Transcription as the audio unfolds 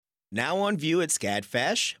Now on view at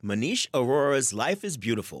SCADFash, Manish Arora's Life is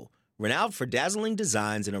Beautiful. Renowned for dazzling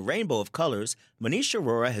designs in a rainbow of colors, Manish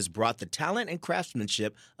Arora has brought the talent and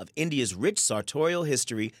craftsmanship of India's rich sartorial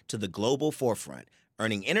history to the global forefront,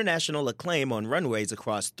 earning international acclaim on runways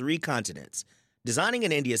across 3 continents. Designing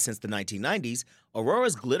in India since the 1990s,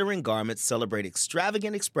 Aurora's glittering garments celebrate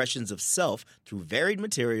extravagant expressions of self through varied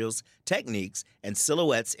materials, techniques, and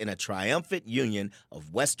silhouettes in a triumphant union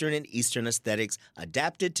of Western and Eastern aesthetics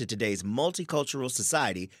adapted to today's multicultural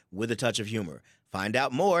society with a touch of humor. Find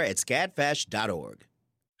out more at scadfash.org.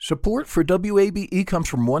 Support for WABE comes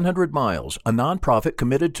from 100 Miles, a nonprofit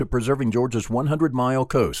committed to preserving Georgia's 100-mile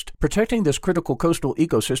coast. Protecting this critical coastal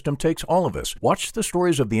ecosystem takes all of us. Watch the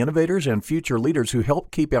stories of the innovators and future leaders who help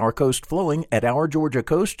keep our coast flowing at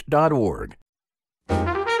ourgeorgiacoast.org.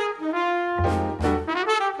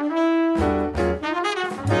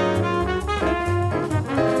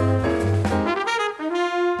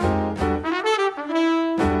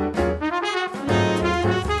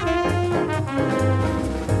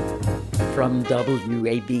 From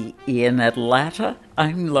WABE in Atlanta,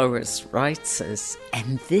 I'm Lois Reitzes,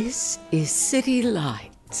 and this is City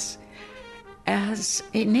Lights. As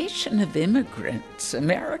a nation of immigrants,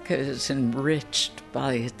 America is enriched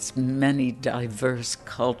by its many diverse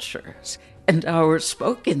cultures, and our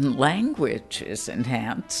spoken language is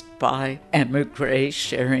enhanced by emigres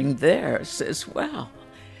sharing theirs as well.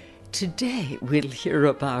 Today, we'll hear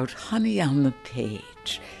about Honey on the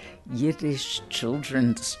Page, Yiddish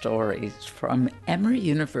children's stories from Emory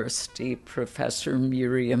University professor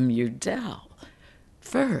Miriam Udell.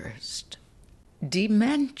 First,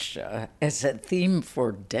 dementia as a theme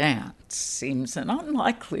for dance seems an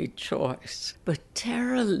unlikely choice, but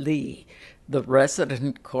Tara Lee, the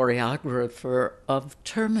resident choreographer of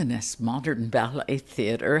Terminus Modern Ballet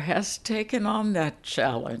Theater, has taken on that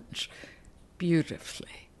challenge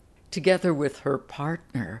beautifully. Together with her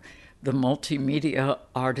partner, the multimedia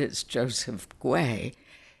artist Joseph Guay,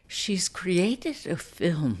 she's created a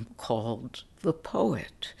film called The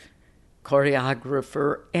Poet.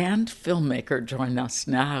 Choreographer and filmmaker join us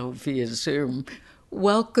now via Zoom.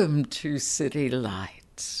 Welcome to City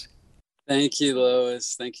Lights. Thank you,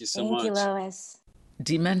 Lois. Thank you so much. Thank you, Lois.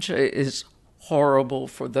 Dementia is horrible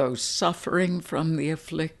for those suffering from the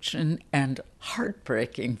affliction and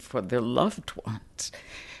heartbreaking for their loved ones.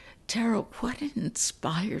 Tara, what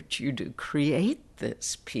inspired you to create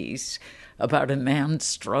this piece about a man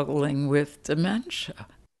struggling with dementia?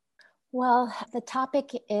 Well, the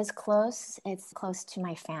topic is close. It's close to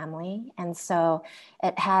my family. And so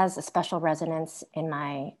it has a special resonance in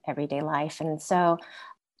my everyday life. And so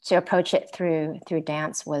to approach it through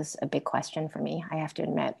dance was a big question for me. I have to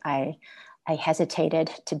admit, I hesitated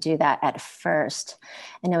to do that at first.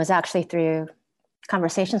 And it was actually through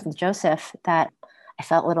conversations with Joseph that I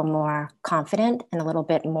felt a little more confident and a little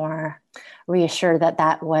bit more reassured that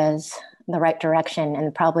that was the right direction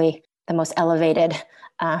and probably the most elevated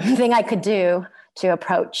thing I could do to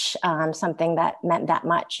approach something that meant that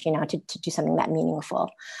much, to do something that meaningful.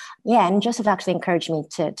 Yeah, and Joseph actually encouraged me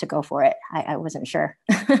to go for it. I wasn't sure.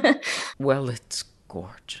 Well, it's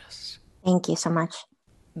gorgeous. Thank you so much.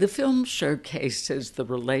 The film showcases the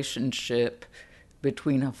relationship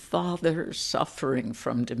between a father suffering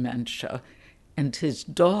from dementia and his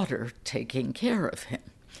daughter taking care of him.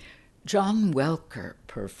 John Welker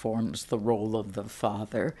performs the role of the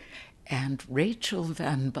father, and Rachel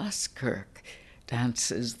Van Buskirk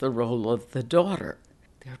dances the role of the daughter.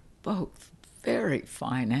 They're both very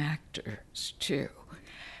fine actors, too.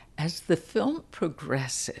 As the film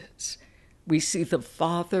progresses, we see the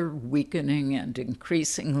father weakening and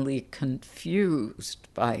increasingly confused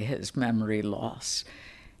by his memory loss,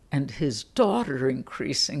 and his daughter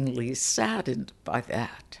increasingly saddened by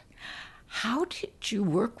that. How did you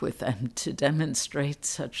work with them to demonstrate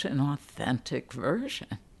such an authentic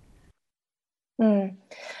version?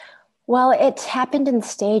 Well, it happened in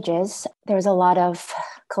stages. There was a lot of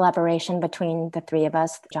collaboration between the three of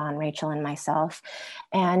us, John, Rachel, and myself.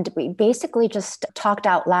 And we basically just talked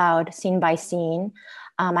out loud, scene by scene.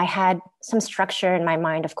 I had some structure in my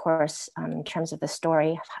mind, of course, in terms of the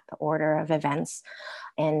story, the order of events,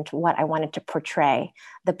 and what I wanted to portray.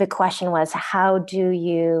 The big question was, how do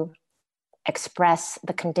you express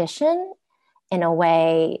the condition in a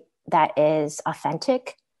way that is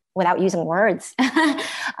authentic without using words?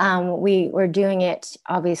 We were doing it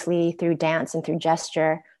obviously through dance and through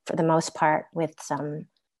gesture for the most part, with some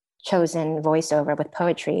chosen voiceover with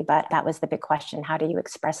poetry, but that was the big question. How do you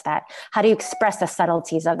express that? How do you express the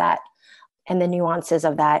subtleties of that and the nuances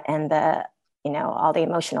of that and the, all the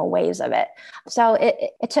emotional waves of it? So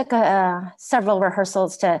it took several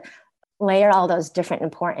rehearsals to layer all those different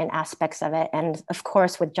important aspects of it. And of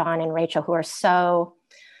course, with John and Rachel, who are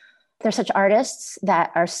they're such artists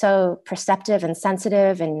that are so perceptive and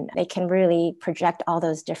sensitive, and they can really project all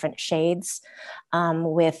those different shades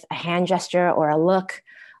with a hand gesture or a look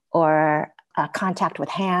or a contact with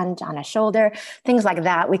hand on a shoulder, things like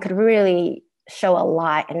that. We could really show a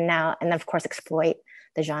lot, and of course exploit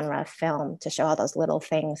the genre of film to show all those little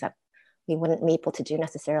things that we wouldn't be able to do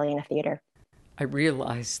necessarily in a theater. I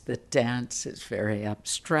realize that dance is very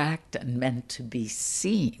abstract and meant to be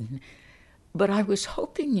seen, but I was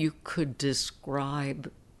hoping you could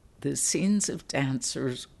describe the scenes of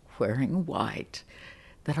dancers wearing white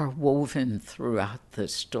that are woven throughout the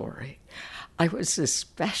story. I was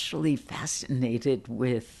especially fascinated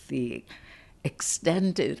with the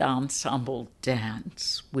extended ensemble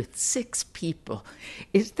dance with 6 people.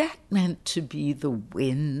 Is that meant to be the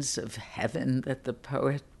winds of heaven that the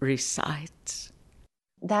poet recites?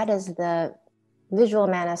 That is the visual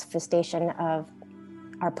manifestation of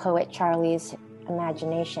our poet Charlie's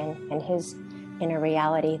imagination and his inner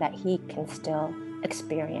reality that he can still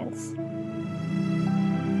experience.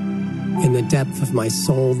 In the depth of my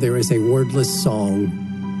soul, there is a wordless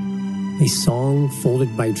song, a song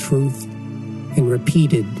folded by truth and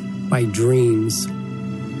repeated by dreams.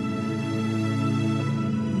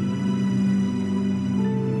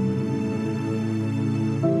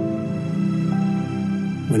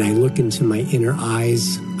 When I look into my inner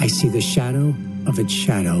eyes, I see the shadow of its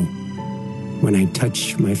shadow. When I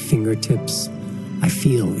touch my fingertips, I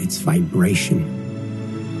feel its vibration.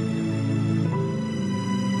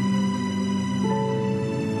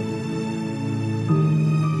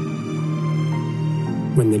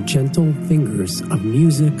 When the gentle fingers of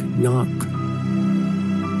music knock.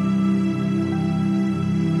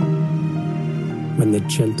 When the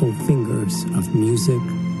gentle fingers of music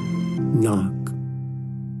knock.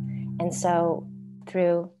 And so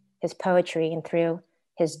through his poetry and through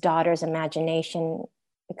his daughter's imagination,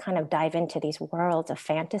 we kind of dive into these worlds of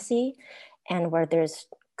fantasy and where there's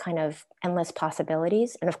kind of endless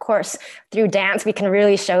possibilities. And of course, through dance, we can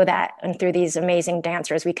really show that. And through these amazing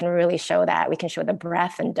dancers, we can really show that. We can show the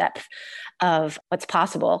breadth and depth of what's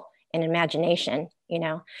possible in imagination, you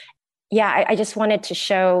know? Yeah, I just wanted to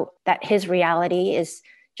show that his reality is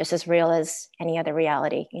just as real as any other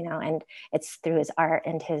reality, you know, and it's through his art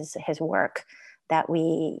and his work that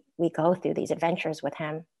we go through these adventures with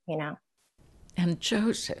him, you know. And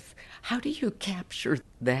Joseph, how do you capture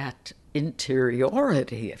that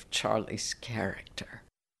interiority of Charlie's character?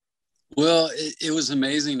 Well, it was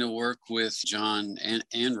amazing to work with John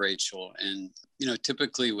and Rachel. And, you know,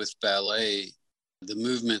 typically with ballet, the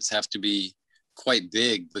movements have to be quite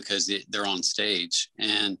big because they're on stage.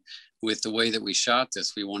 And with the way that we shot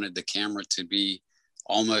this, we wanted the camera to be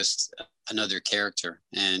almost another character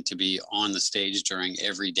and to be on the stage during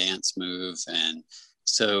every dance move. And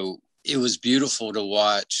so it was beautiful to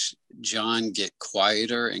watch John get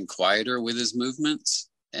quieter and quieter with his movements,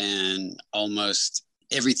 and almost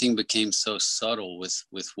everything became so subtle with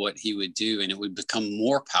what he would do, and it would become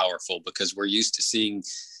more powerful because we're used to seeing,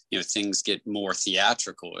 you know, things get more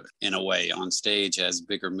theatrical in a way on stage as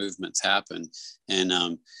bigger movements happen.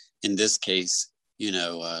 And in this case, you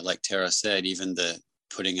know, like Tara said, even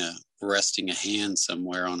resting a hand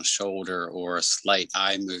somewhere on a shoulder or a slight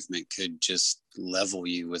eye movement could just level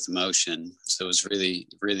you with emotion. So it was really,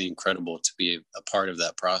 really incredible to be a part of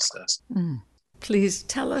that process. Please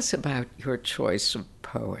tell us about your choice of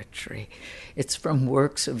poetry. It's from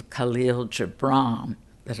works of Khalil Gibran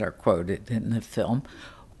that are quoted in the film.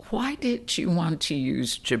 Why did you want to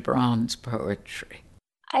use Gibran's poetry?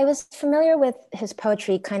 I was familiar with his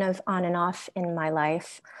poetry kind of on and off in my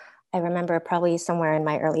life. I remember probably somewhere in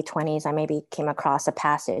my early 20s, I maybe came across a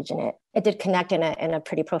passage and it did connect in a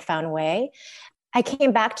pretty profound way. I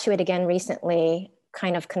came back to it again recently,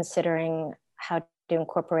 kind of considering how to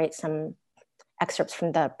incorporate some excerpts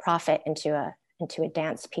from the Prophet into a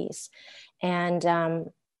dance piece. And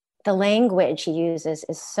the language he uses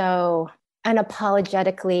is so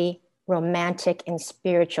unapologetically romantic and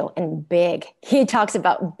spiritual and big. He talks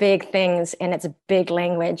about big things and it's big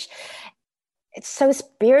language. It's so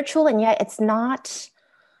spiritual and yet it's not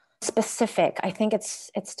specific. I think it's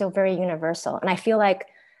still very universal. And I feel like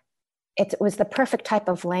it was the perfect type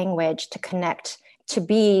of language to connect, to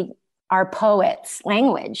be our poet's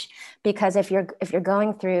language. Because if you're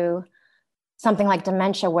going through something like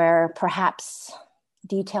dementia where perhaps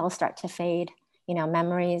details start to fade, you know,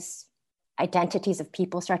 memories, identities of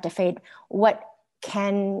people start to fade, what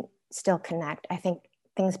can still connect? I think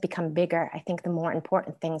things become bigger. I think the more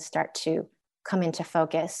important things start to come into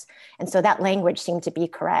focus. And so that language seemed to be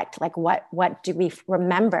correct. Like what do we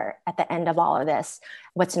remember at the end of all of this?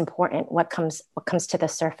 What's important? What comes to the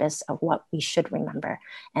surface of what we should remember?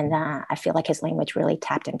 And I feel like his language really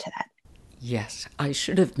tapped into that. Yes, I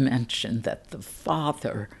should have mentioned that the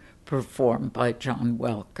father, performed by John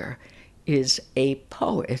Welker, is a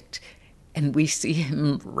poet, and we see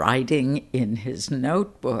him writing in his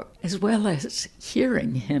notebook, as well as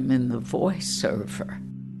hearing him in the voiceover.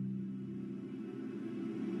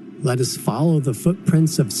 Let us follow the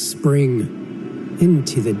footprints of spring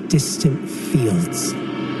into the distant fields.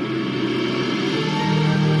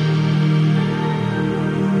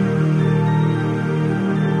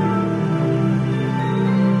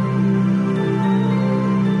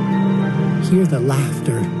 Hear the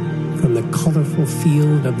laughter from the colorful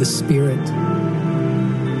field of the spirit.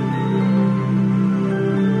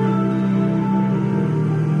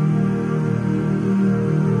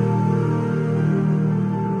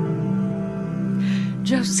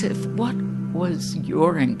 Joseph, what was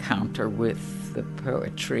your encounter with the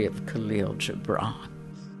poetry of Khalil Gibran?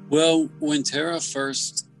 Well, when Tara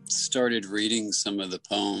first started reading some of the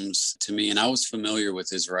poems to me, and I was familiar with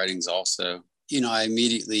his writings also, I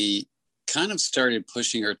immediately kind of started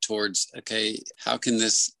pushing her towards, okay, how can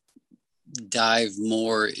this dive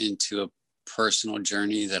more into a personal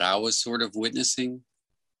journey that I was sort of witnessing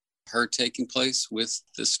her taking place with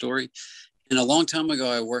the story. And a long time ago,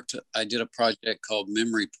 I did a project called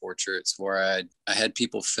Memory Portraits, where I had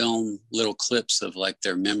people film little clips of like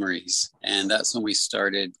their memories. And that's when we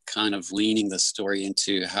started kind of leaning the story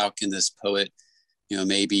into how can this poet,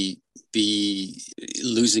 maybe be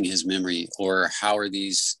losing his memory, or how are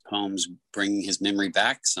these poems bringing his memory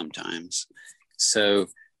back sometimes? So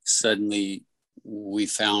suddenly we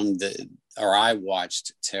found I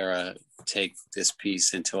watched Tara take this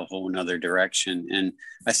piece into a whole nother direction. And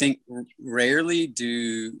I think rarely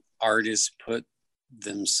do artists put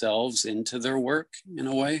themselves into their work in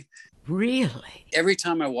a way. Really? Every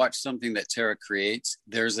time I watch something that Tara creates,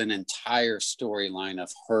 there's an entire storyline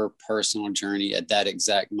of her personal journey at that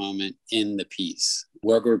exact moment in the piece.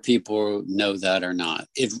 Whether people know that or not,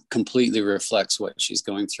 it completely reflects what she's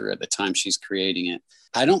going through at the time she's creating it.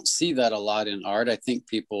 I don't see that a lot in art. I think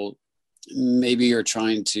people maybe are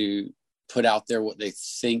trying to put out there what they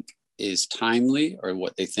think is timely or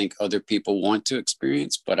what they think other people want to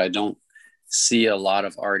experience, but I don't see a lot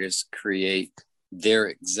of artists create their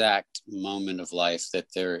exact moment of life that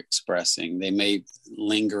they're expressing. They may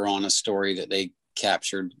linger on a story that they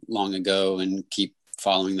captured long ago and keep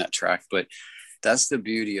following that track, but that's the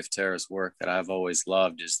beauty of Tara's work that I've always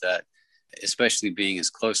loved, is that, especially being as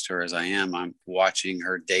close to her as I am, I'm watching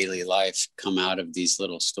her daily life come out of these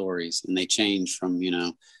little stories, and they change from,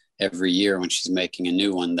 every year when she's making a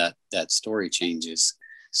new one, that story changes.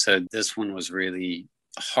 So this one was really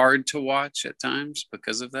hard to watch at times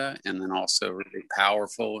because of that, and then also really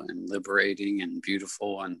powerful and liberating and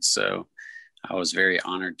beautiful. And so I was very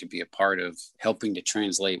honored to be a part of helping to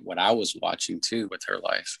translate what I was watching too with her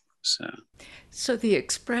life. So the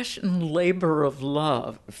expression labor of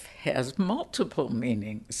love has multiple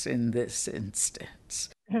meanings in this instance.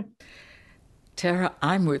 Tara,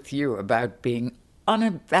 I'm with you about being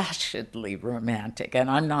unabashedly romantic, and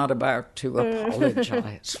I'm not about to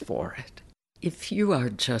apologize for it. If you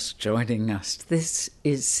are just joining us, this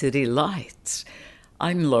is City Lights.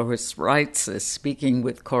 I'm Lois Reitzes, speaking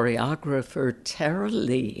with choreographer Tara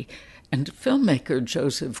Lee and filmmaker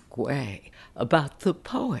Joseph Guay about The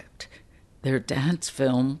Poet, their dance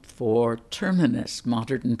film for Terminus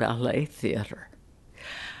Modern Ballet Theater.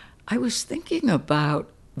 I was thinking about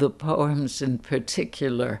the poems in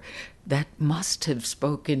particular that must have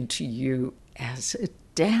spoken to you as a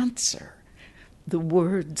dancer. The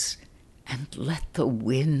words, "And let the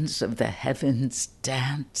winds of the heavens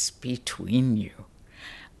dance between you."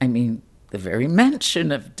 I mean, the very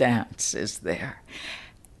mention of dance is there.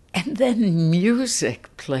 And then music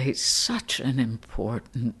plays such an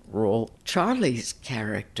important role. Charlie's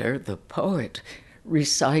character, the poet,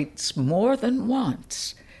 recites more than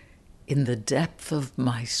once, "In the depth of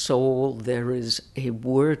my soul there is a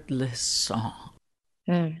wordless song."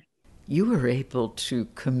 You were able to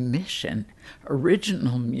commission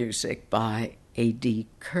original music by A.D.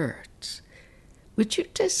 Kurtz. Would you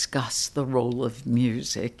discuss the role of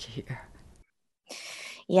music here?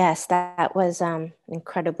 Yes, that was an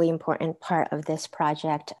incredibly important part of this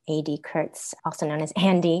project. A.D. Kurtz, also known as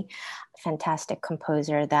Andy, fantastic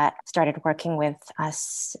composer that started working with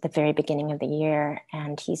us at the very beginning of the year.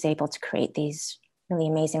 And he's able to create these really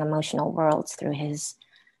amazing emotional worlds through his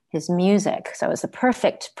music. So it was a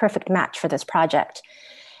perfect match for this project.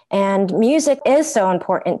 And music is so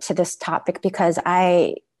important to this topic because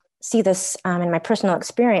I see this in my personal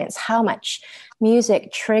experience, how much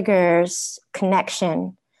music triggers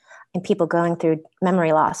connection in people going through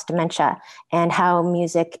memory loss, dementia, and how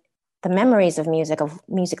music, the memories of music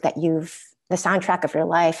that the soundtrack of your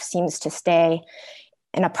life seems to stay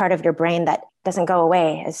in a part of your brain that doesn't go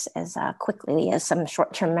away as quickly as some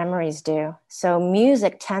short-term memories do. So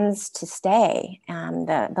music tends to stay,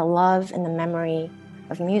 the love and the memory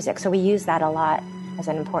of music. So we use that a lot as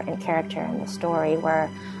an important character in the story, where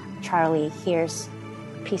Charlie hears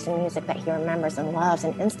a piece of music that he remembers and loves,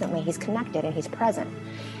 and instantly he's connected and he's present.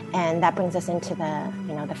 And that brings us into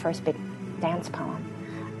the first big dance poem,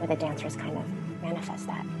 where the dancers kind of manifest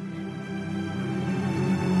that.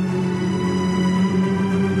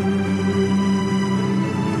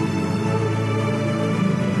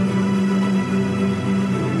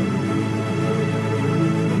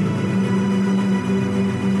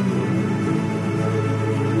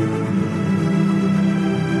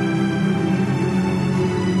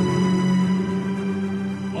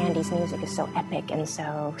 Music is so epic and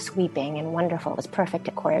so sweeping and wonderful. It was perfect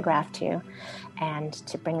to choreograph to, and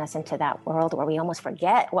to bring us into that world where we almost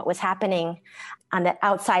forget what was happening on the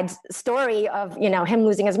outside story of, him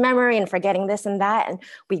losing his memory and forgetting this and that. And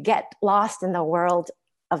we get lost in the world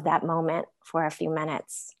of that moment for a few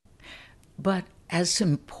minutes. But as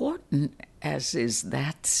important as is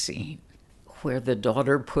that scene, where the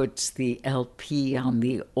daughter puts the LP on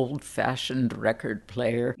the old-fashioned record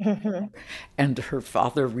player, and her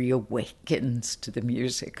father reawakens to the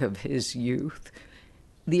music of his youth,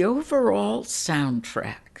 the overall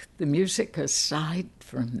soundtrack, the music aside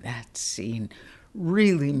from that scene,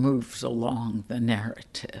 really moves along the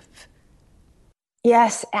narrative.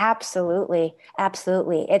 Yes, absolutely.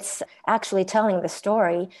 Absolutely. It's actually telling the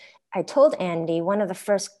story. I told Andy one of the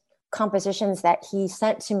first compositions that he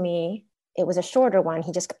sent to me, it was a shorter one.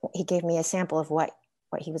 He gave me a sample of what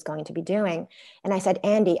he was going to be doing. And I said,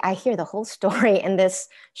 Andy, I hear the whole story in this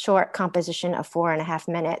short composition of 4.5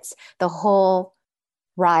 minutes. The whole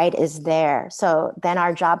ride is there. So then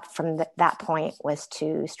our job from that point was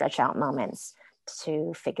to stretch out moments,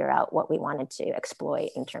 to figure out what we wanted to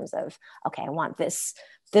exploit in terms of, okay, I want this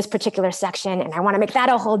particular section, and I want to make that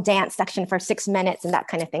a whole dance section for 6 minutes and that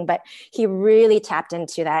kind of thing. But he really tapped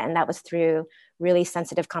into that. And that was through really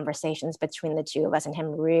sensitive conversations between the two of us, and him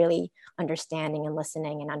really understanding and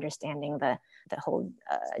listening and understanding the whole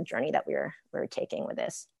journey that we were taking with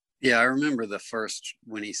this. Yeah, I remember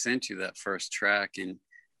when he sent you that first track and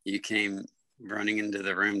you came running into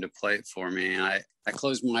the room to play it for me. And I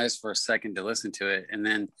closed my eyes for a second to listen to it. And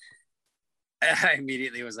then I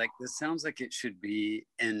immediately was like, this sounds like it should be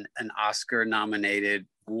in an Oscar nominated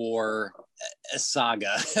war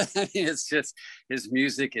saga. I mean, it's just, his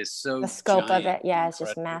music is so the scope giant, of it. Yeah, it's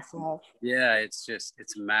just massive. Yeah, it's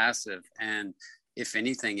massive. And if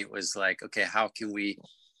anything, it was like, okay, how can we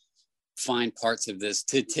find parts of this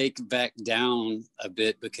to take back down a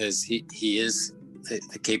bit, because he is,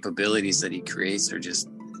 the capabilities that he creates are just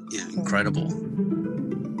incredible.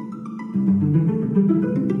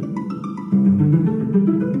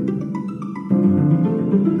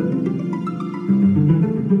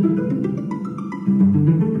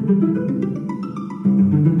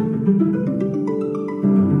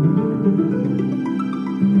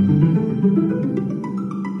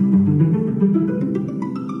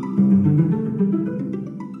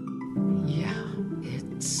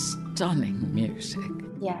 Stunning music.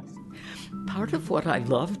 Yes. Part of what I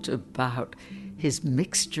loved about his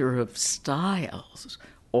mixture of styles,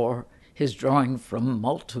 or his drawing from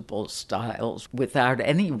multiple styles without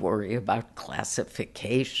any worry about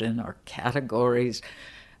classification or categories.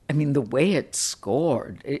 I mean, the way it's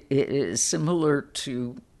scored, it is similar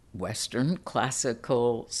to Western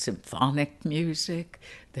classical symphonic music.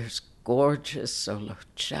 There's gorgeous solo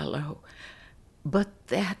cello. But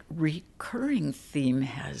that recurring theme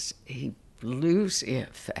has a bluesy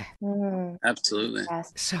effect. Absolutely.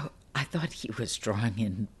 Yes. So I thought he was drawing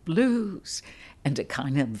in blues and a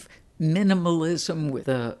kind of minimalism with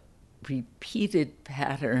the repeated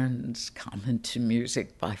patterns common to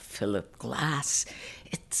music by Philip Glass.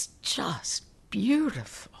 It's just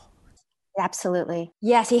beautiful. Absolutely.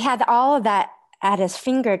 Yes, he had all of that at his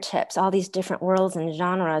fingertips, all these different worlds and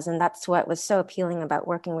genres. And that's what was so appealing about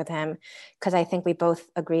working with him, because I think we both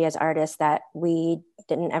agree as artists that we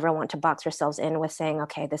didn't ever want to box ourselves in with saying,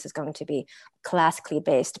 okay, this is going to be classically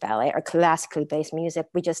based ballet or classically based music.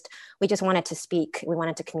 We just wanted to speak, we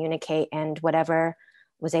wanted to communicate, and whatever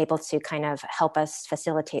was able to kind of help us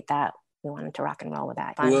facilitate that we wanted to rock and roll with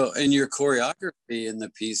that. Well, and your choreography in the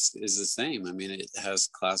piece is the same. I mean, it has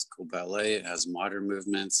classical ballet, it has modern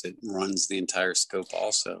movements, it runs the entire scope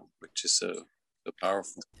also, which is so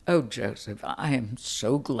powerful. Oh, Joseph, I am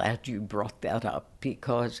so glad you brought that up,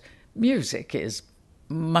 because music is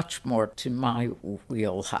much more to my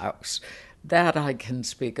wheelhouse. That I can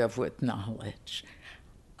speak of with knowledge.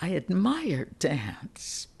 I admire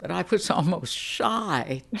dance, but I was almost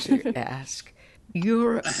shy to ask.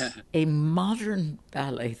 You're a modern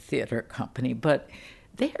ballet theater company, but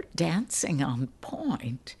they're dancing on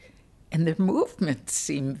point, and their movements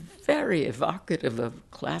seem very evocative of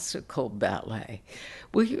classical ballet.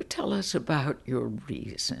 Will you tell us about your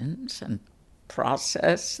reasons and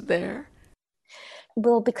process there?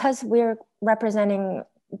 Well, because we're representing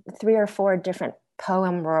 3 or 4 different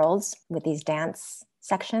poem worlds with these dance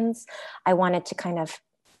sections, I wanted to kind of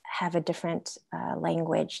have a different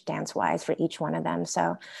language dance-wise for each one of them.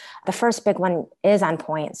 So the first big one is on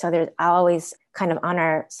point. So I always kind of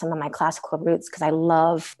honor some of my classical roots because I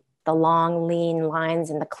love the long, lean lines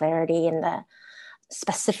and the clarity and the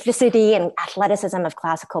specificity and athleticism of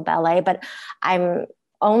classical ballet. But I'm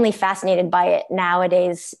only fascinated by it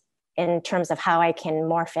nowadays in terms of how I can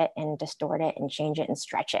morph it and distort it and change it and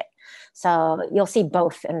stretch it. So you'll see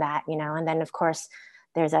both in that, and then of course,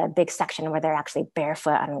 there's a big section where they're actually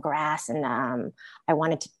barefoot on grass. And I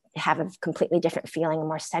wanted to have a completely different feeling, a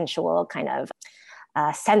more sensual kind of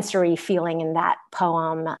sensory feeling in that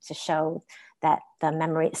poem to show that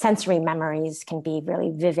the sensory memories can be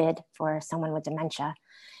really vivid for someone with dementia.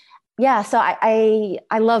 Yeah, so I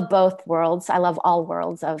love both worlds. I love all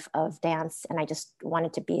worlds of dance. And I just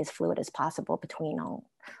wanted to be as fluid as possible between all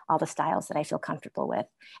the styles that I feel comfortable with.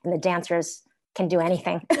 And the dancers can do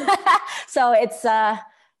anything. So it's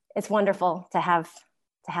wonderful to have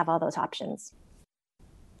all those options.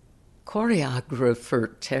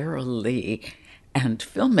 Choreographer Tara Lee and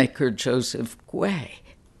filmmaker Joseph Guay.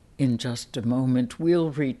 In just a moment,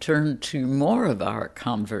 we'll return to more of our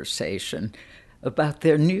conversation about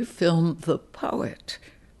their new film, The Poet,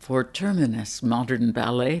 for Terminus Modern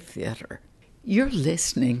Ballet Theater. You're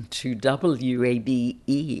listening to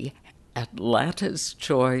WABE, Atlanta's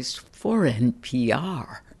Choice for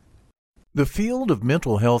NPR. The field of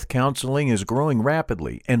mental health counseling is growing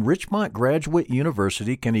rapidly, and Richmont Graduate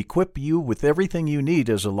University can equip you with everything you need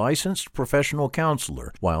as a licensed professional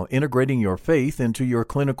counselor while integrating your faith into your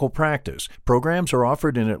clinical practice. Programs are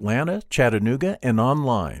offered in Atlanta, Chattanooga, and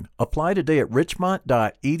online. Apply today at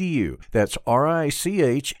richmont.edu. That's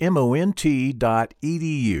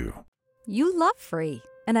RICHMONT.edu. You love free,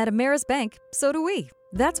 and at Ameris Bank, so do we.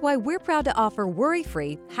 That's why we're proud to offer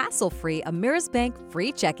worry-free, hassle-free Ameris Bank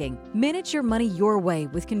free checking. Manage your money your way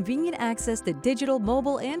with convenient access to digital,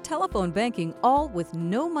 mobile, and telephone banking, all with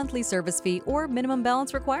no monthly service fee or minimum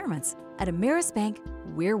balance requirements. At Ameris Bank,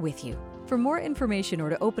 we're with you. For more information or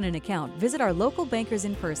to open an account, visit our local bankers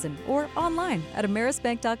in person or online at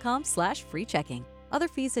amerisbank.com/free checking. Other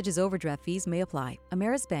fees such as overdraft fees may apply.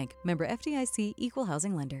 Ameris Bank, member FDIC, equal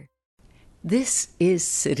housing lender. This is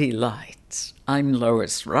City Lights. I'm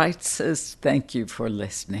Lois Reitzes. Thank you for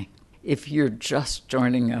listening. If you're just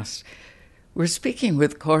joining us, we're speaking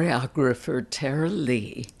with choreographer Tara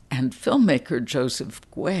Lee and filmmaker Joseph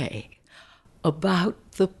Guay about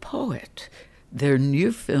The Poet, their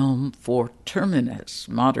new film for Terminus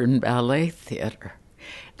Modern Ballet Theater.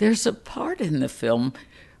 There's a part in the film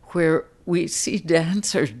where we see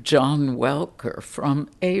dancer John Welker from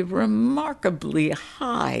a remarkably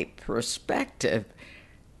high perspective.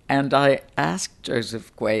 And I asked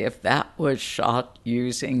Joseph Guay if that was shot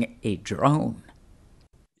using a drone.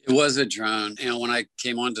 It was a drone. When I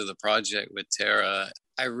came onto the project with Tara,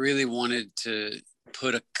 I really wanted to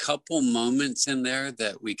put a couple moments in there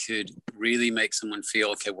that we could really make someone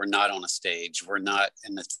feel, okay, we're not on a stage. We're not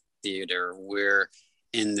in the theater. We're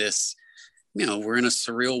in this, we're in a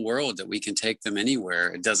surreal world that we can take them anywhere.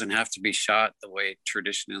 It doesn't have to be shot the way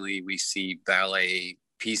traditionally we see ballet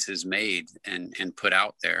pieces made and put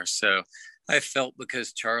out there. So I felt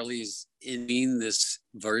because Charlie's in this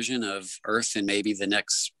version of Earth and maybe the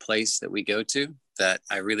next place that we go to, that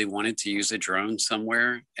I really wanted to use a drone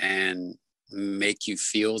somewhere and make you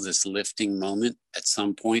feel this lifting moment at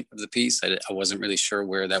some point of the piece. I wasn't really sure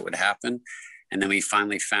where that would happen. And then we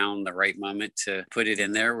finally found the right moment to put it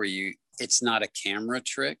in there where it's not a camera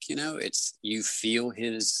trick, it's you feel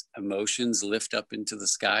his emotions lift up into the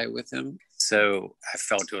sky with him. So I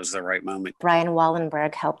felt it was the right moment. Brian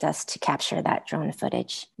Wallenberg helped us to capture that drone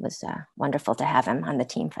footage. It was wonderful to have him on the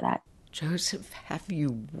team for that. Joseph, have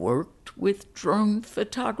you worked with drone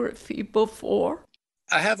photography before?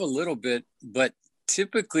 I have a little bit, but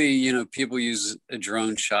Typically, you know, people use a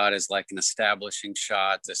drone shot as like an establishing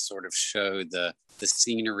shot to sort of show the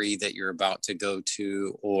scenery that you're about to go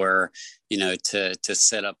to, or, you know, to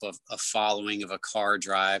set up a following of a car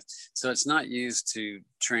drive. So it's not used to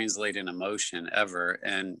translate an emotion ever.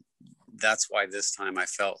 And that's why this time I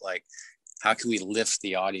felt like, how can we lift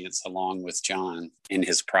the audience along with John in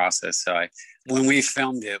his process? So when we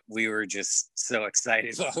filmed it, we were just so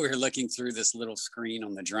excited while we were looking through this little screen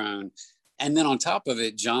on the drone. And then on top of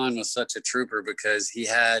it, John was such a trooper because he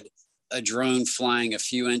had a drone flying a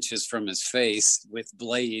few inches from his face with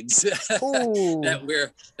blades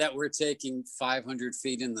that we're taking 500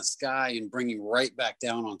 feet in the sky and bringing right back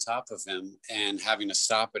down on top of him and having to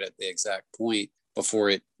stop it at the exact point before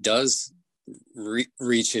it does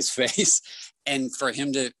reach his face. And for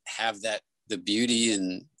him to have that, the beauty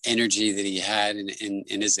and energy that he had in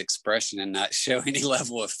his expression and not show any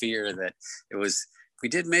level of fear, that it was, we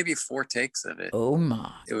did maybe 4 takes of it. Oh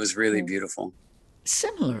my. It was really beautiful.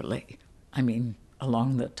 Similarly, I mean,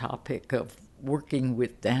 along the topic of working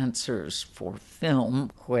with dancers for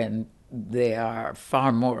film when they are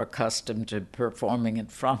far more accustomed to performing in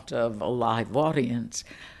front of a live audience,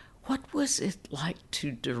 what was it like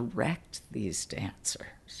to direct these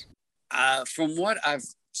dancers? From what I've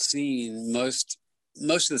seen, most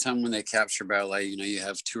of the time when they capture ballet, you know, you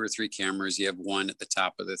have 2 or 3 cameras. You have one at the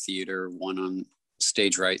top of the theater, one on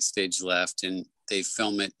stage right, stage left, and they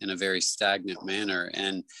film it in a very stagnant manner.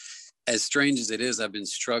 And as strange as it is, I've been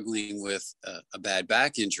struggling with a bad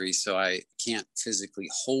back injury, so I can't physically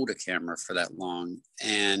hold a camera for that long.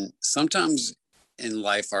 And sometimes in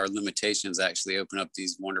life, our limitations actually open up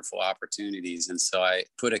these wonderful opportunities. And so I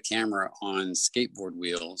put a camera on skateboard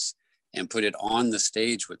wheels and put it on the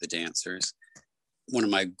stage with the dancers. One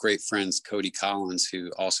of my great friends, Cody Collins,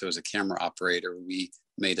 who also is a camera operator, we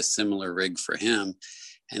made a similar rig for him.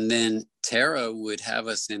 And then Tara would have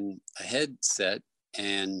us in a headset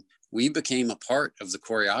and we became a part of the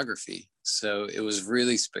choreography. So it was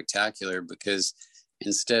really spectacular because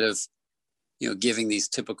instead of, you know, giving these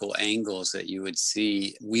typical angles that you would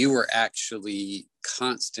see, we were actually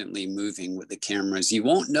constantly moving with the cameras. You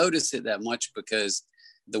won't notice it that much because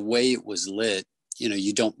the way it was lit, you know,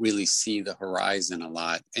 you don't really see the horizon a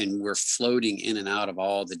lot. And we're floating in and out of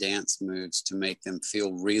all the dance moves to make them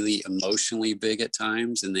feel really emotionally big at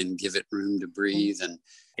times and then give it room to breathe. And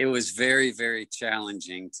it was very, very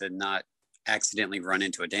challenging to not accidentally run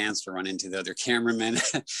into a dancer, run into the other cameramen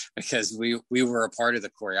because we were a part of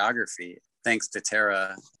the choreography. Thanks to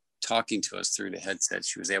Tara talking to us through the headset,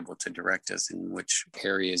 she was able to direct us in which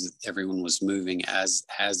areas everyone was moving as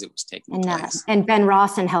it was taking place. And Ben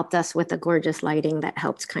Rawson helped us with the gorgeous lighting that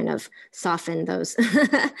helped kind of soften those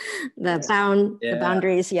the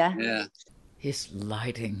boundaries. Yeah. His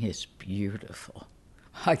lighting is beautiful.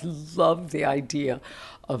 I love the idea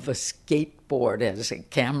of a skateboard as a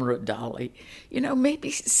camera dolly. You know,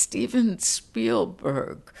 maybe Steven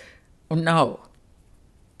Spielberg. Oh, no.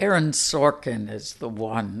 Aaron Sorkin is the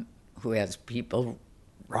one who has people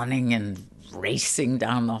running and racing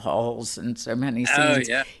down the halls in so many scenes. Oh,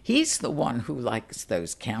 yeah. He's the one who likes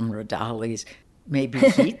those camera dollies. Maybe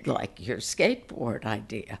he'd like your skateboard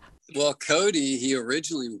idea. Well, Cody, he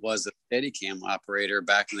originally was a Steadicam operator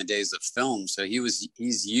back in the days of film. So he's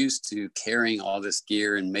used to carrying all this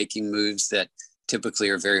gear and making moves that typically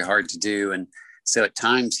are very hard to do. And so at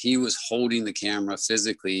times he was holding the camera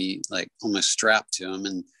physically, like almost strapped to him.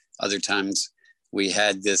 And other times we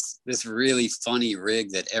had this really funny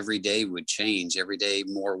rig that every day would change. Every day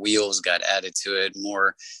more wheels got added to it,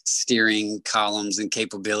 more steering columns and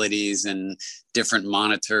capabilities and different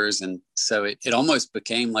monitors. And so it almost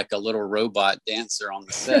became like a little robot dancer on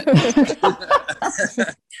the set.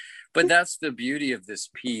 But that's the beauty of this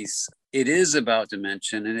piece. It is about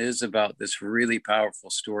dimension. It is about this really powerful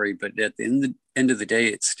story. But at the end of the day,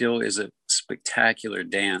 it still is a spectacular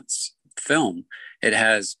dance film. It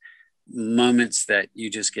has moments that you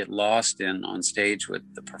just get lost in on stage with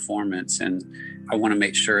the performance. And I want to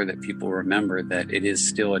make sure that people remember that it is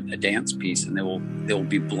still a dance piece, and they will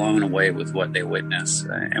be blown away with what they witness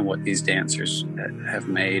and what these dancers have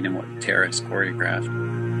made and what Tara has choreographed.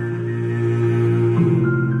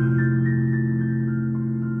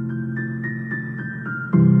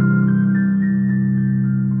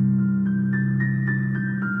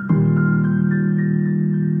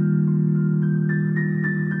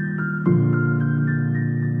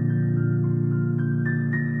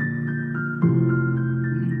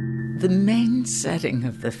 The main setting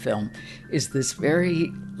of the film is this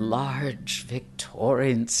very large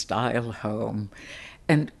Victorian-style home.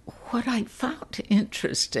 And what I found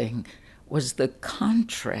interesting was the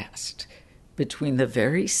contrast between the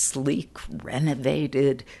very sleek,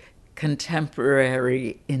 renovated,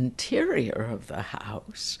 contemporary interior of the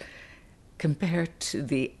house compared to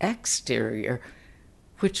the exterior,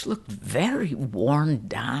 which looked very worn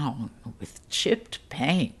down with chipped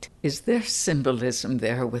paint. Is there symbolism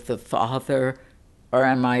there with the father, or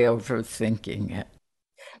am I overthinking it?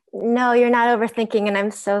 No, you're not overthinking, and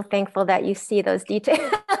I'm so thankful that you see those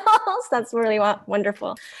details. That's really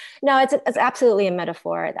wonderful. No, it's absolutely a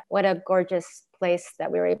metaphor. What a gorgeous place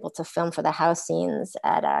that we were able to film for the house scenes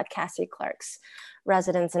at Cassie Clark's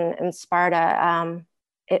residence in Sparta.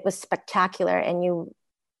 It was spectacular, and you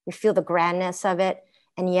feel the grandness of it,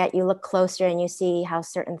 and yet you look closer and you see how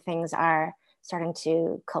certain things are starting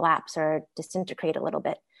to collapse or disintegrate a little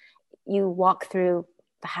bit. You walk through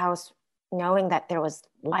the house knowing that there was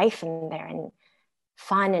life in there and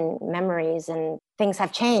fun and memories, and things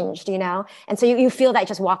have changed, And so you feel that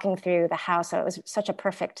just walking through the house. So it was such a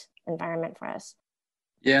perfect environment for us.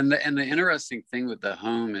 Yeah, and the interesting thing with the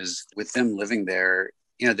home is with them living there,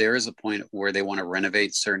 there is a point where they want to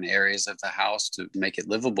renovate certain areas of the house to make it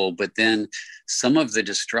livable. But then some of the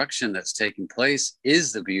destruction that's taking place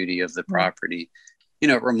is the beauty of the property.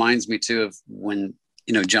 It reminds me too of when,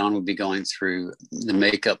 John would be going through the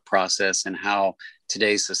makeup process and how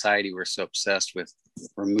today's society, we're so obsessed with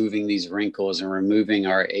removing these wrinkles and removing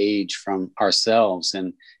our age from ourselves.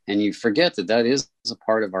 And you forget that is a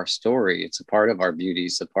part of our story. It's a part of our beauty.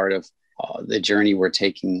 It's a part of the journey we're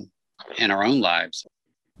taking in our own lives.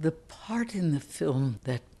 The part in the film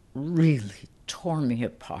that really tore me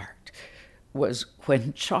apart was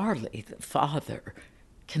when Charlie, the father,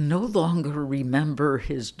 can no longer remember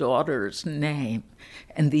his daughter's name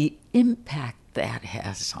and the impact that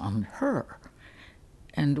has on her.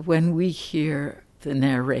 And when we hear the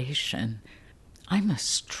narration, I'm a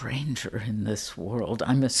stranger in this world.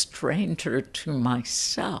 I'm a stranger to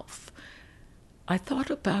myself. I thought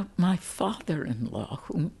about my father-in-law,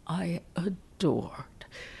 whom I adored.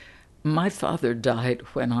 My father died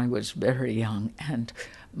when I was very young, and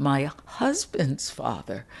my husband's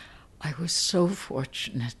father, I was so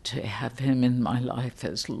fortunate to have him in my life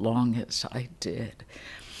as long as I did.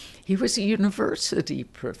 He was a university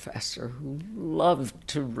professor who loved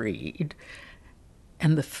to read,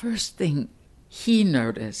 and the first thing he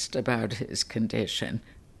noticed about his condition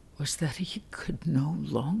was that he could no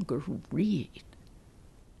longer read.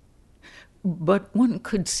 But one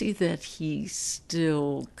could see that he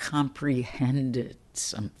still comprehended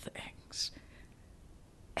some things.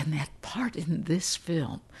 And that part in this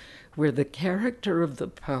film where the character of the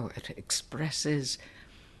poet expresses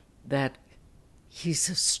that he's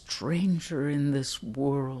a stranger in this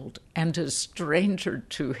world and a stranger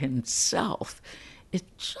to himself,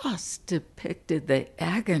 it just depicted the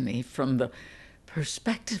agony from the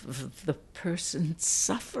perspective of the person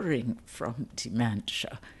suffering from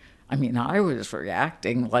dementia. I mean, I was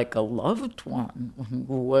reacting like a loved one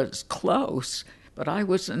who was close, but I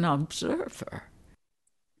was an observer.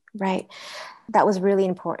 Right. That was really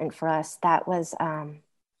important for us. That was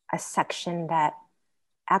a section that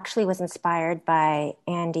actually was inspired by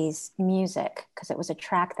Andy's music, because it was a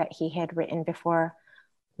track that he had written before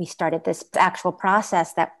we started this actual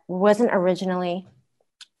process that wasn't originally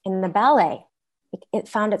in the ballet. It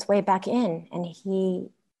found its way back in, and he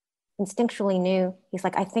instinctually knew, he's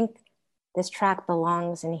like, I think this track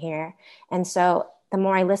belongs in here. And so the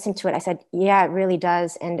more I listened to it, I said, yeah, it really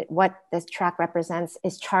does. And what this track represents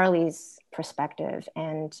is Charlie's perspective.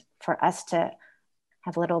 And for us to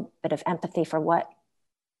have a little bit of empathy for what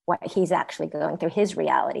he's actually going through, his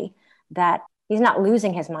reality, that he's not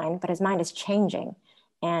losing his mind, but his mind is changing.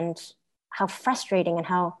 And how frustrating and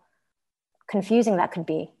how confusing that could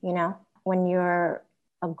be, when you're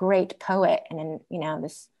a great poet and,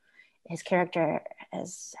 his character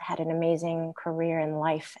has had an amazing career in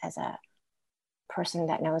life as a person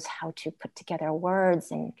that knows how to put together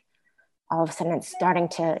words, and all of a sudden it's starting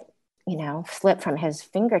to, slip from his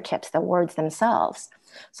fingertips, the words themselves.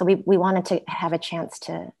 So we wanted to have a chance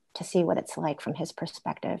to see what it's like from his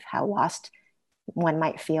perspective, how lost one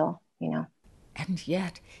might feel, And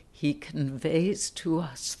yet he conveys to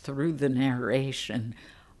us through the narration,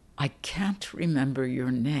 I can't remember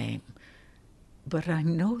your name, but I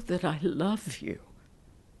know that I love you,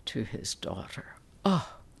 to his daughter.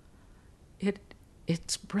 Oh,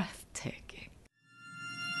 it's breathtaking.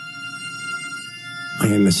 I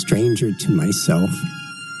am a stranger to myself,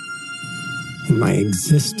 and my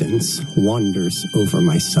existence wanders over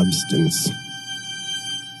my substance.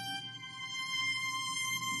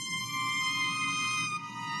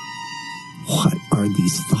 What are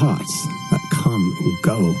these thoughts that come and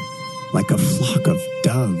go like a flock of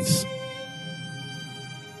doves?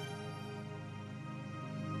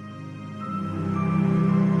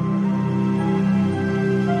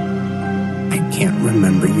 can't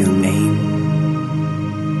remember your name,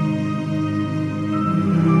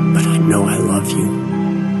 but I know I love you.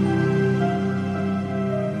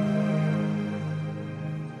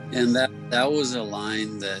 And that was a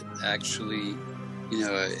line that actually,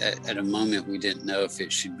 at a moment we didn't know if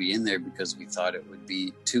it should be in there because we thought it would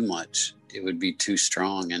be too much. It would be too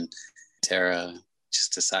strong. And Tara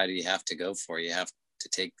just decided you have to go for it. You have to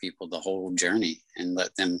take people the whole journey and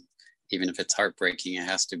let them, even if it's heartbreaking, it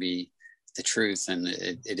has to be the truth. And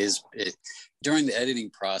it is. During the editing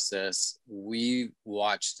process, we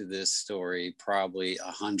watched this story probably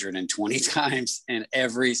 120 times, and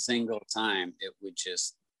every single time it would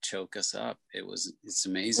just choke us up. It's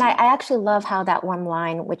amazing. I actually love how that one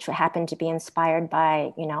line, which happened to be inspired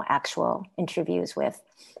by, actual interviews with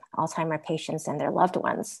Alzheimer's patients and their loved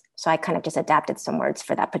ones. So I kind of just adapted some words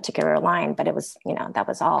for that particular line, but it was, that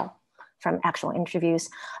was all from actual interviews.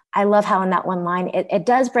 I love how in that one line, it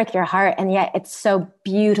does break your heart, and yet it's so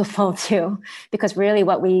beautiful too, because really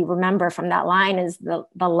what we remember from that line is the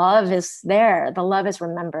love is there. The love is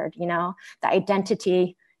remembered, the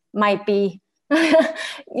identity might be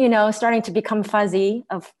starting to become fuzzy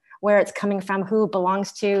of where it's coming from, who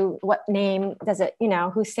belongs to what name does it,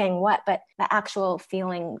 who's saying what, but the actual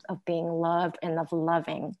feeling of being loved and of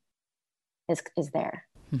loving is there.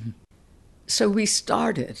 Mm-hmm. So we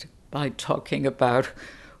started by talking about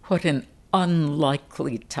what an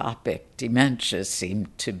unlikely topic dementia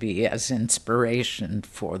seemed to be as inspiration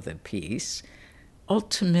for the piece.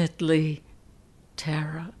 Ultimately,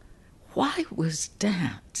 Tara, why was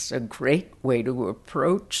dance a great way to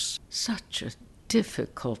approach such a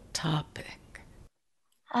difficult topic?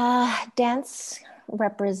 Dance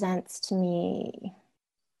represents to me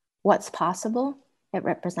what's possible. It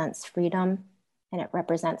represents freedom, and it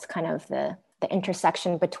represents kind of the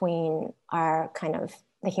intersection between our kind of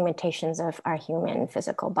the humanizations of our human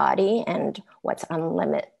physical body and what's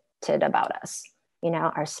unlimited about us,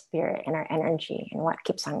 our spirit and our energy and what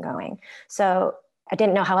keeps on going. So I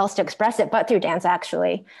didn't know how else to express it, but through dance,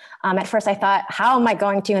 actually. At first I thought, how am I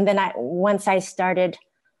going to? And then once I started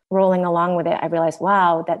rolling along with it, I realized,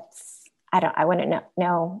 wow, I wouldn't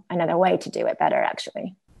know another way to do it better,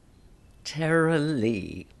 actually. Tara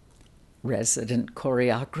Lee, resident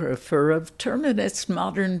choreographer of Terminus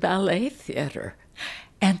Modern Ballet Theater,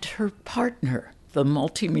 and her partner, the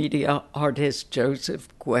multimedia artist Joseph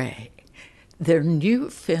Guay. Their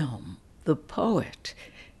new film, The Poet,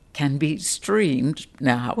 can be streamed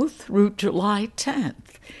now through July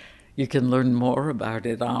 10th. You can learn more about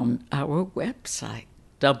it on our website,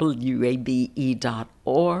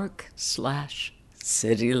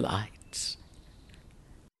 wabe.org/citylights.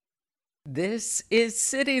 This is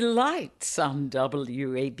City Lights on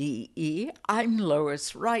WABE. I'm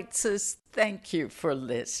Lois Reitzes. Thank you for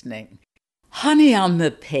listening. Honey on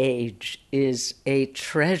the Page is a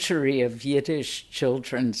treasury of Yiddish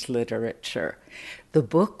children's literature. The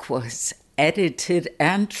book was edited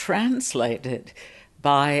and translated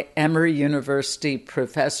by Emory University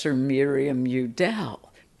professor Miriam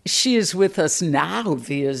Udell. She is with us now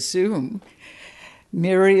via Zoom.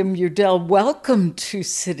 Miriam Udell, welcome to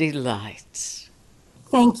City Lights.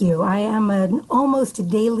 Thank you. I am an almost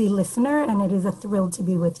daily listener, and it is a thrill to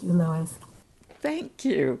be with you, Lois. Thank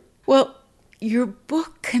you. Well, your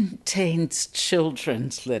book contains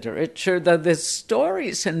children's literature, though the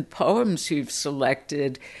stories and poems you've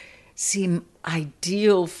selected seem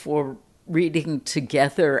ideal for reading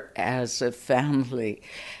together as a family,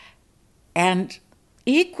 and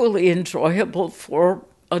equally enjoyable for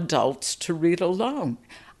adults to read alone.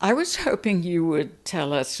 I was hoping you would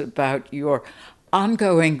tell us about your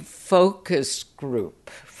ongoing focus group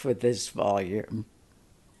for this volume.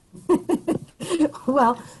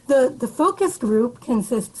 Well, the focus group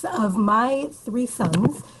consists of my 3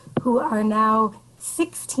 sons, who are now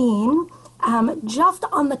 16, just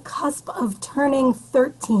on the cusp of turning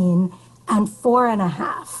 13 and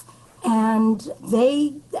 4.5. And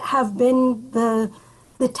they have been the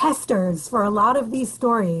testers for a lot of these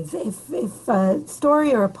stories. If a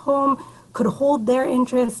story or a poem could hold their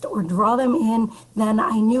interest or draw them in, then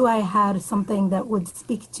I knew I had something that would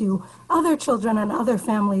speak to other children and other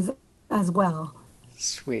families as well.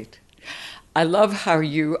 Sweet. I love how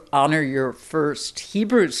you honor your first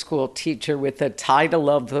Hebrew school teacher with the title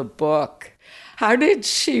of the book. How did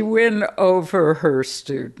she win over her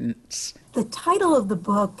students? The title of the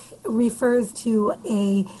book refers to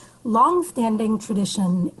a long-standing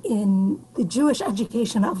tradition in the Jewish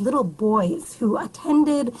education of little boys who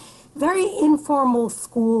attended very informal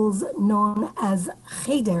schools known as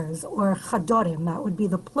cheders or chadorim, that would be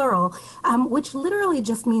the plural, which literally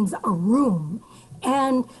just means a room.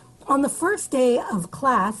 And on the first day of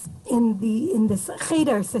class in this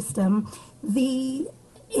cheder system, the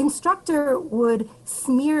instructor would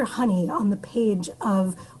smear honey on the page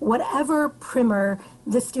of whatever primer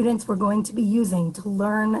the students were going to be using to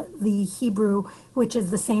learn the Hebrew, which is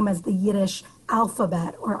the same as the Yiddish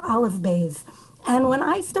alphabet or aleph beis. And when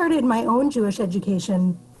I started my own Jewish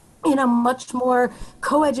education in a much more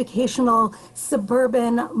coeducational,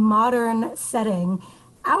 suburban, modern setting,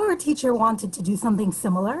 our teacher wanted to do something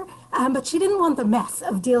similar, but she didn't want the mess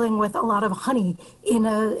of dealing with a lot of honey in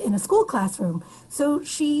a school classroom. So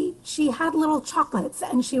she had little chocolates,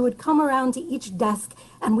 and she would come around to each desk,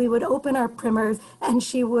 and we would open our primers, and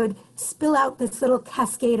she would spill out this little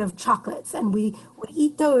cascade of chocolates, and we would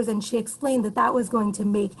eat those, and she explained that that was going to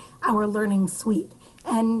make our learning sweet.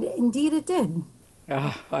 And indeed it did.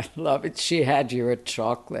 Oh, I love it. She had you at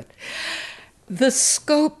chocolate. The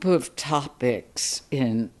scope of topics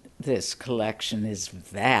in this collection is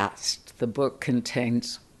vast. The book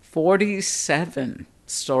contains 47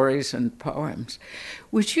 stories and poems.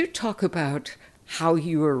 Would you talk about how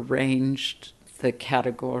you arranged the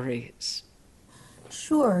categories?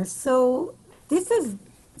 Sure. So this is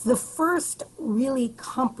the first really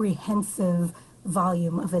comprehensive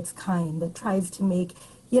volume of its kind that tries to make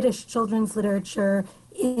Yiddish children's literature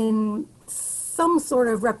in some sort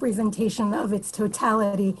of representation of its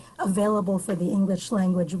totality available for the English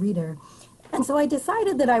language reader. And so I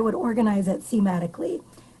decided that I would organize it thematically.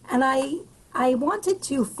 And I wanted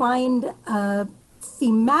to find a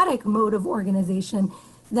thematic mode of organization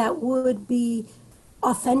that would be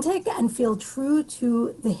authentic and feel true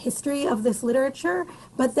to the history of this literature,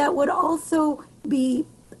 but that would also be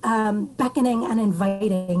beckoning and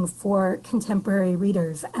inviting for contemporary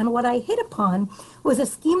readers. And what I hit upon was a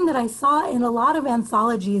scheme that I saw in a lot of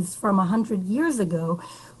anthologies from 100 years ago,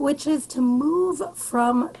 which is to move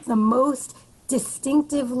from the most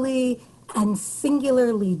distinctively and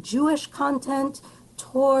singularly Jewish content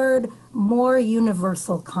toward more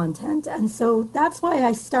universal content. And so that's why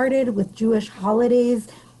I started with Jewish holidays,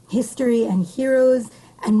 history, and heroes,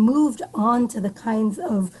 and moved on to the kinds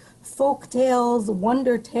of folk tales,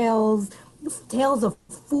 wonder tales, tales of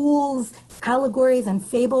fools, allegories, and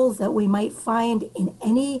fables that we might find in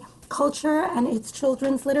any culture and its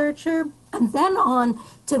children's literature, and then on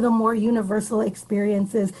to the more universal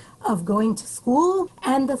experiences of going to school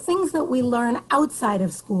and the things that we learn outside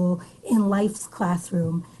of school in life's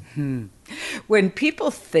classroom. When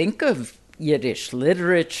people think of Yiddish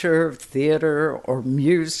literature, theater, or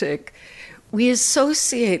music, we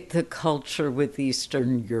associate the culture with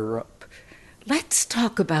Eastern Europe. Let's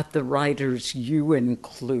talk about the writers you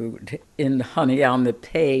include in Honey on the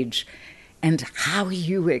Page and how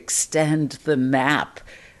you extend the map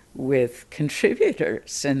with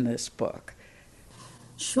contributors in this book.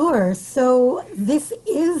 Sure. So this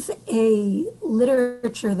is a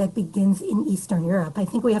literature that begins in Eastern Europe. I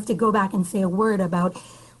think we have to go back and say a word about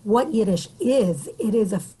what Yiddish is. It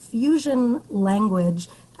is a fusion language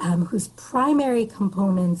whose primary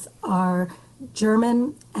components are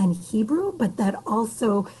German and Hebrew, but that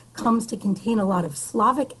also comes to contain a lot of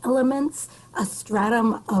Slavic elements, a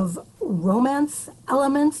stratum of Romance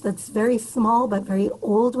elements that's very small but very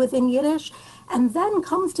old within Yiddish, and then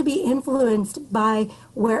comes to be influenced by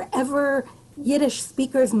wherever Yiddish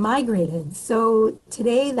speakers migrated. So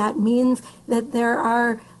today that means that there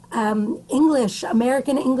are English,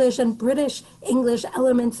 American English, and British English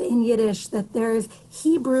elements in Yiddish, that there's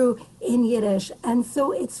Hebrew in Yiddish. And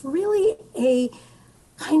so it's really a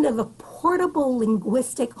kind of a portable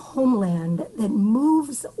linguistic homeland that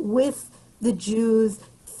moves with the Jews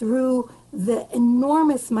through the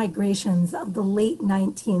enormous migrations of the late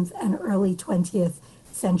 19th and early 20th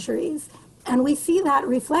centuries. And we see that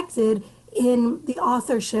reflected in the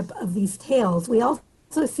authorship of these tales. We also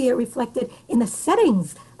see it reflected in the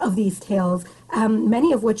settings of these tales,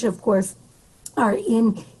 many of which, of course, are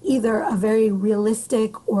in either a very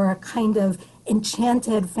realistic or a kind of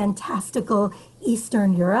enchanted, fantastical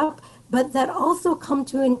Eastern Europe, but that also come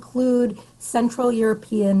to include Central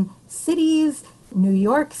European cities, New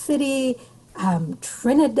York City,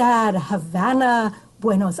 Trinidad, Havana,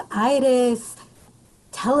 Buenos Aires,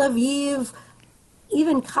 Tel Aviv,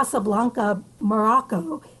 even Casablanca,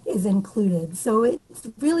 Morocco is included. So it's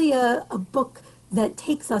really a book that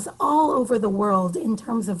takes us all over the world in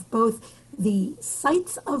terms of both the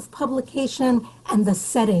sites of publication and the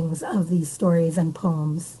settings of these stories and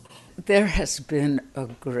poems. There has been a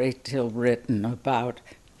great deal written about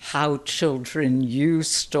how children use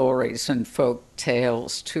stories and folk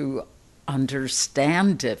tales to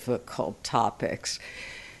understand difficult topics.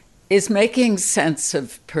 Is making sense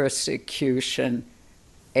of persecution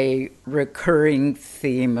a recurring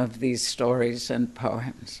theme of these stories and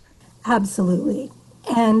poems. Absolutely.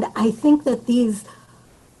 And I think that these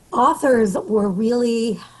authors were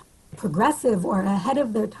really progressive or ahead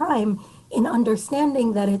of their time in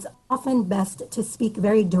understanding that it's often best to speak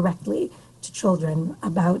very directly to children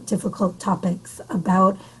about difficult topics,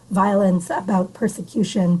 about violence, about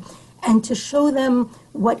persecution, and to show them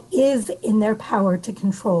what is in their power to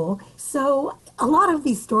control. So a lot of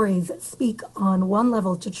these stories speak on one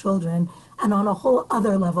level to children and on a whole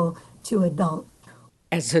other level to adults.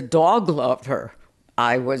 As a dog lover,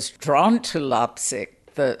 I was drawn to Lapsik,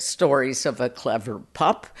 the stories of a clever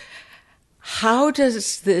pup. How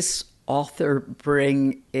does this author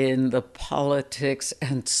bring in the politics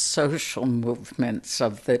and social movements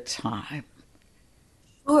of the time?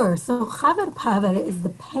 Sure. So Chaver Paver is the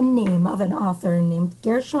pen name of an author named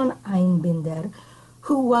Gershon Einbinder,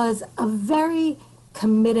 who was a very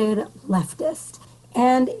committed leftist.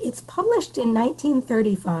 And it's published in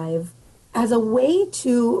 1935 as a way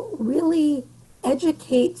to really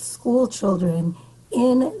educate school children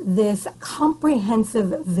in this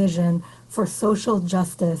comprehensive vision for social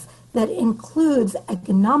justice that includes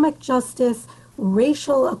economic justice,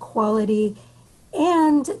 racial equality,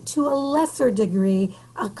 and to a lesser degree,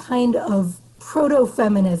 a kind of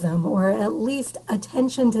proto-feminism, or at least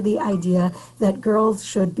attention to the idea that girls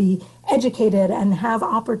should be educated and have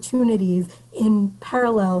opportunities in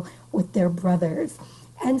parallel with their brothers.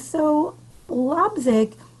 And so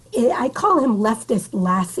Lapsik, I call him Leftist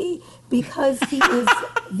Lassie, because he is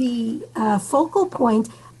the focal point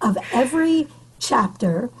of every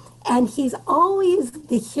chapter, and he's always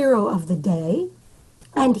the hero of the day,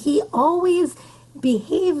 and he always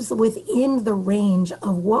behaves within the range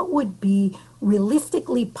of what would be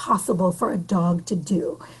realistically possible for a dog to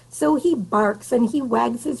do. So he barks and he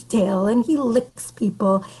wags his tail and he licks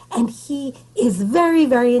people, and he is very,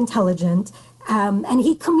 very intelligent, and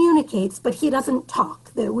he communicates, but he doesn't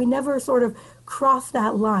talk. We never sort of cross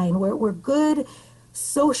that line where we're good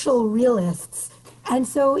social realists. And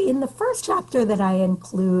so in the first chapter that I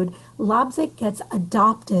include, Lapsik gets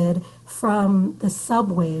adopted from the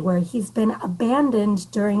subway, where he's been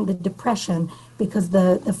abandoned during the Depression because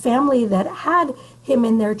the family that had him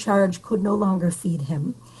in their charge could no longer feed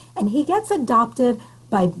him. And he gets adopted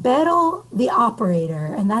by Beryl the operator,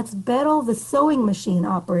 and that's Beryl the sewing machine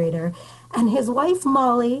operator, and his wife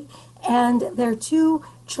Molly, and their two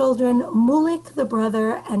children, Mulik the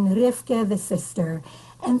brother and Rivke the sister.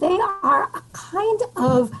 And they are a kind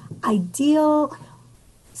of ideal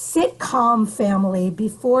sitcom family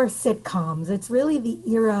before sitcoms. It's really the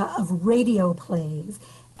era of radio plays.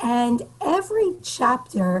 And every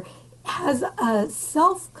chapter has a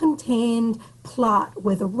self-contained plot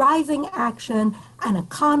with a rising action and a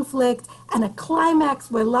conflict and a climax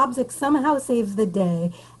where Lapsik somehow saves the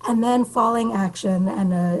day, and then falling action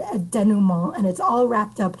and a denouement, and it's all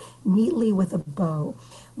wrapped up neatly with a bow.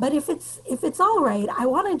 But if it's all right, I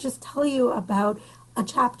want to just tell you about a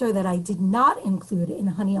chapter that I did not include in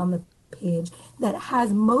Honey on the Page that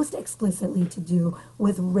has most explicitly to do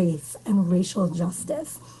with race and racial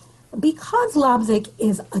justice. Because Lapsik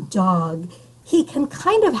is a dog, he can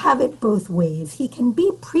kind of have it both ways. He can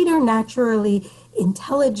be preternaturally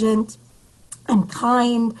intelligent and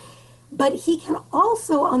kind, but he can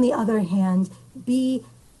also, on the other hand, be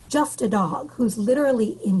just a dog who's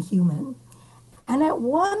literally inhuman. And at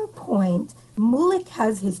one point, Mulik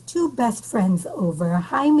has his two best friends over,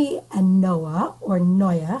 Jaime and Noah, or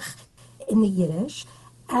Noach in the Yiddish,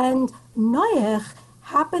 and Noach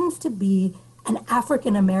happens to be an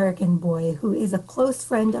African-American boy who is a close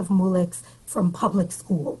friend of Mulik's from public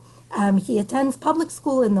school. He attends public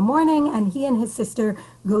school in the morning, and he and his sister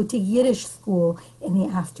go to Yiddish school in the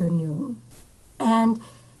afternoon. And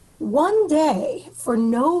one day, for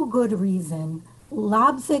no good reason,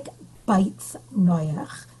 Lapsik bites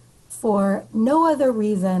Noach for no other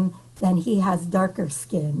reason than he has darker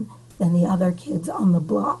skin than the other kids on the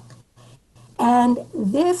block. And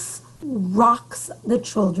this rocks the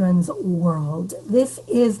children's world. This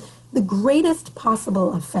is the greatest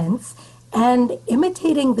possible offense, and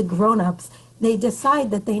imitating the grown-ups, they decide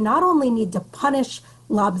that they not only need to punish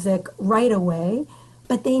Lapsik right away,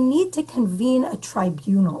 but they need to convene a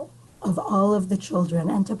tribunal of all of the children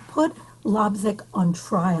and to put Lapsik on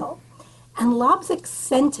trial. And Lapsik's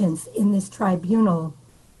sentence in this tribunal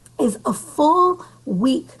is a full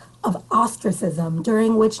week of ostracism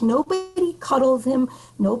during which nobody cuddles him,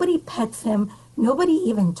 nobody pets him, nobody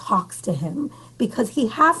even talks to him, because he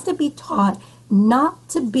has to be taught not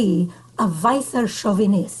to be a weißer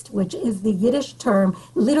chauvinist, which is the Yiddish term,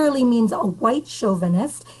 literally means a white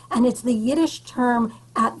chauvinist, and it's the Yiddish term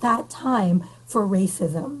at that time for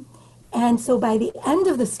racism. And so by the end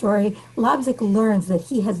of the story, Lobzic learns that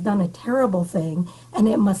he has done a terrible thing and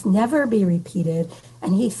it must never be repeated.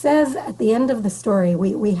 And he says at the end of the story,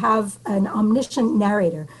 we have an omniscient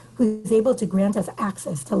narrator who's able to grant us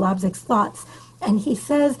access to Lobzic's thoughts. And he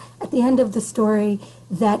says at the end of the story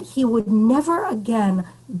that he would never again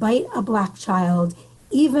bite a Black child,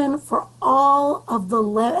 even for all of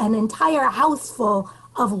an entire house full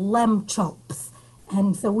of lamb chops.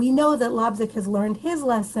 And so we know that Lobzic has learned his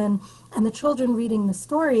lesson, and the children reading the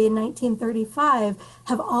story in 1935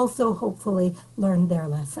 have also hopefully learned their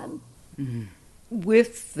lesson. Mm-hmm.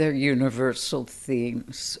 With their universal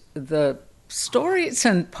themes, the stories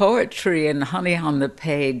and poetry in Honey on the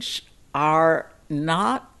Page are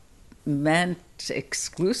not meant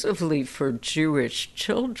exclusively for Jewish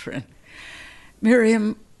children.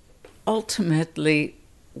 Miriam, ultimately,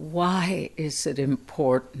 why is it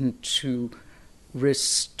important to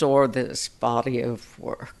restore this body of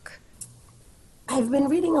work? I've been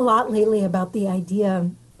reading a lot lately about the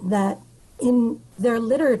idea that in their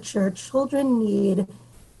literature, children need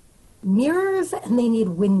mirrors and they need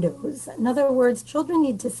windows. In other words, children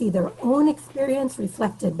need to see their own experience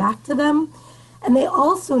reflected back to them, and they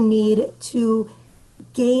also need to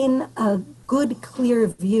gain a good, clear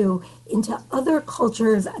view into other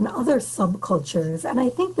cultures and other subcultures. And I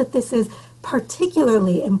think that this is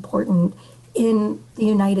particularly important in the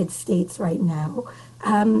United States right now.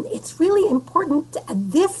 It's really important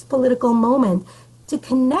at this political moment to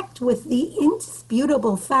connect with the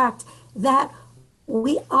indisputable fact that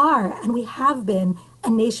we are and we have been a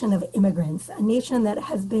nation of immigrants, a nation that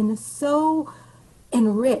has been so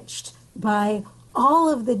enriched by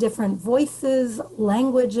all of the different voices,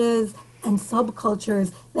 languages, and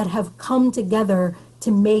subcultures that have come together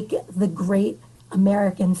to make the great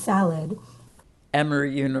American salad.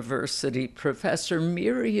 Emory University professor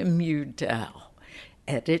Miriam Udell,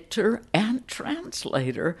 editor and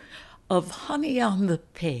translator of Honey on the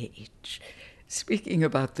Page, speaking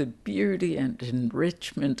about the beauty and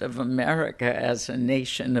enrichment of America as a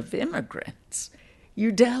nation of immigrants.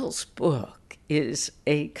 Udell's book is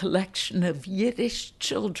a collection of Yiddish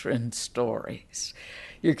children's stories.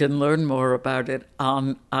 You can learn more about it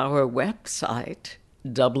on our website,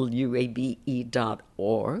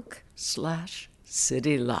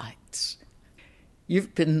 wabe.org/citylights.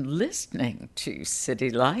 You've been listening to City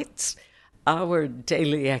Lights, our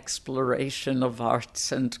daily exploration of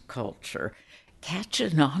arts and culture. Catch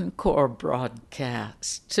an encore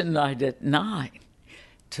broadcast tonight at 9.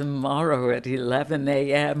 Tomorrow at 11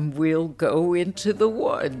 a.m., we'll go into the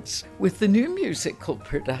woods with the new musical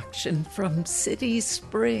production from City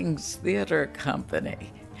Springs Theater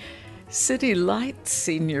Company. City Lights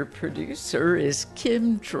senior producer is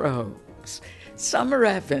Kim Drobes. Summer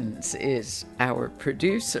Evans is our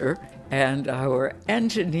producer, and our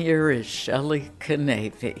engineer is Shelley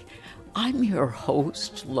Canavy. I'm your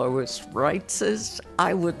host, Lois Reitzes.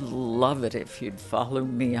 I would love it if you'd follow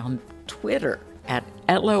me on Twitter at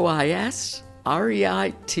LOISREITZES.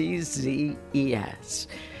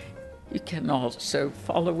 You can also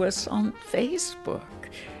follow us on Facebook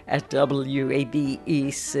at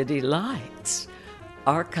WABE City Lights.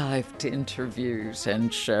 Archived interviews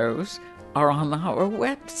and shows are on our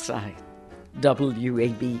website,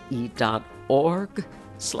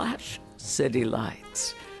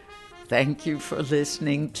 wabe.org/citylights. Thank you for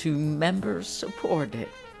listening to member-supported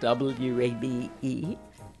WABE,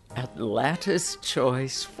 Atlanta's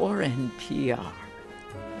Choice for NPR.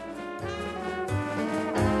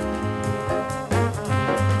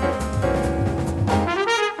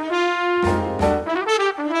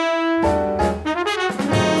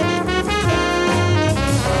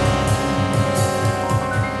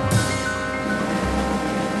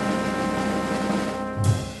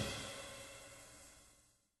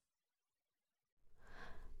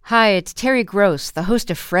 Hi, it's Terry Gross, the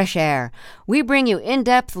host of Fresh Air. We bring you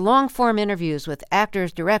in-depth, long-form interviews with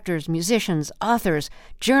actors, directors, musicians, authors,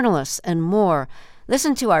 journalists, and more.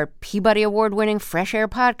 Listen to our Peabody Award-winning Fresh Air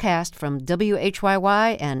podcast from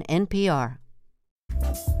WHYY and NPR.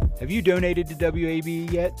 Have you donated to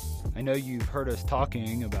WABE yet? I know you've heard us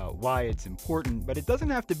talking about why it's important, but it doesn't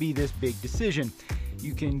have to be this big decision.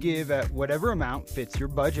 You can give at whatever amount fits your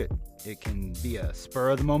budget. It can be a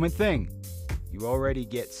spur-of-the-moment thing. You already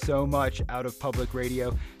get so much out of public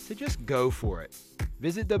radio, so just go for it.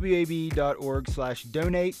 Visit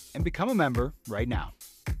wabe.org/donate and become a member right now.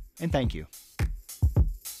 And thank you.